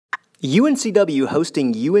UNCW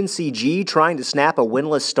hosting UNCG, trying to snap a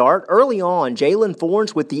winless start. Early on, Jalen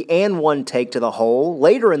Fornes with the and one take to the hole.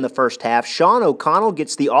 Later in the first half, Sean O'Connell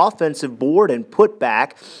gets the offensive board and put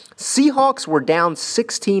back. Seahawks were down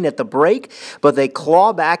 16 at the break, but they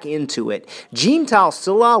claw back into it. Gene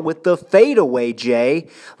Talsilla with the fadeaway J.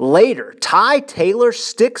 Later, Ty Taylor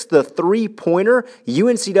sticks the three-pointer.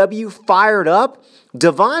 UNCW fired up.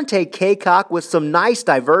 Devontae Kaycock with some nice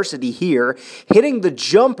diversity here, hitting the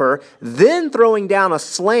jumper, then throwing down a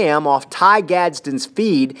slam off Ty Gadsden's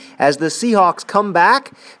feed as the Seahawks come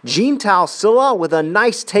back. Gene Talsilla with a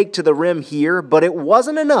nice take to the rim here, but it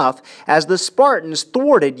wasn't enough as the Spartans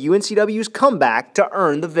thwarted UNCW's comeback to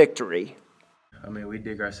earn the victory. I mean, we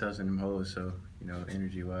dig ourselves in them holes, so,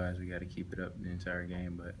 energy-wise, we got to keep it up the entire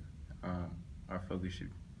game, but our focus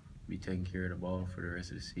should be taking care of the ball for the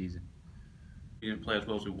rest of the season. We didn't play as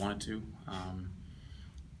well as we wanted to.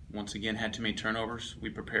 Once again, had too many turnovers. We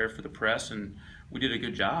prepared for the press, and we did a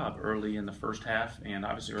good job early in the first half and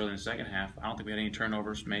obviously early in the second half. I don't think we had any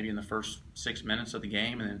turnovers maybe in the first 6 minutes of the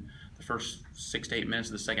game and then the first 6 to 8 minutes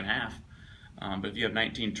of the second half. But if you have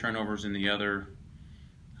 19 turnovers in the other,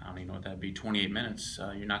 I don't even know what that would be, 28 minutes,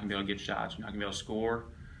 you're not going to be able to get shots. You're not going to be able to score.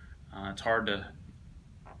 It's hard to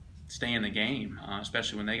stay in the game,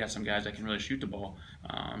 especially when they got some guys that can really shoot the ball.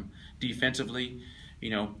 Defensively,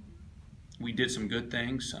 we did some good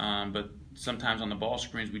things, but sometimes on the ball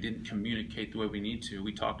screens we didn't communicate the way we need to.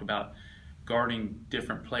 We talked about guarding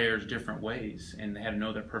different players different ways, and they had to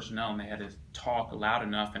know their personnel, and they had to talk loud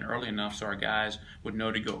enough and early enough so our guys would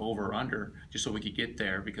know to go over or under just so we could get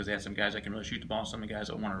there, because they had some guys that can really shoot the ball and some guys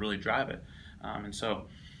that want to really drive it. And so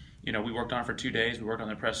we worked on it for 2 days. We worked on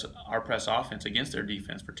our press offense against their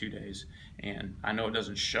defense for 2 days. And I know it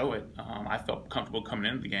doesn't show it. I felt comfortable coming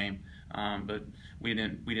into the game, but we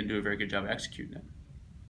didn't do a very good job of executing it.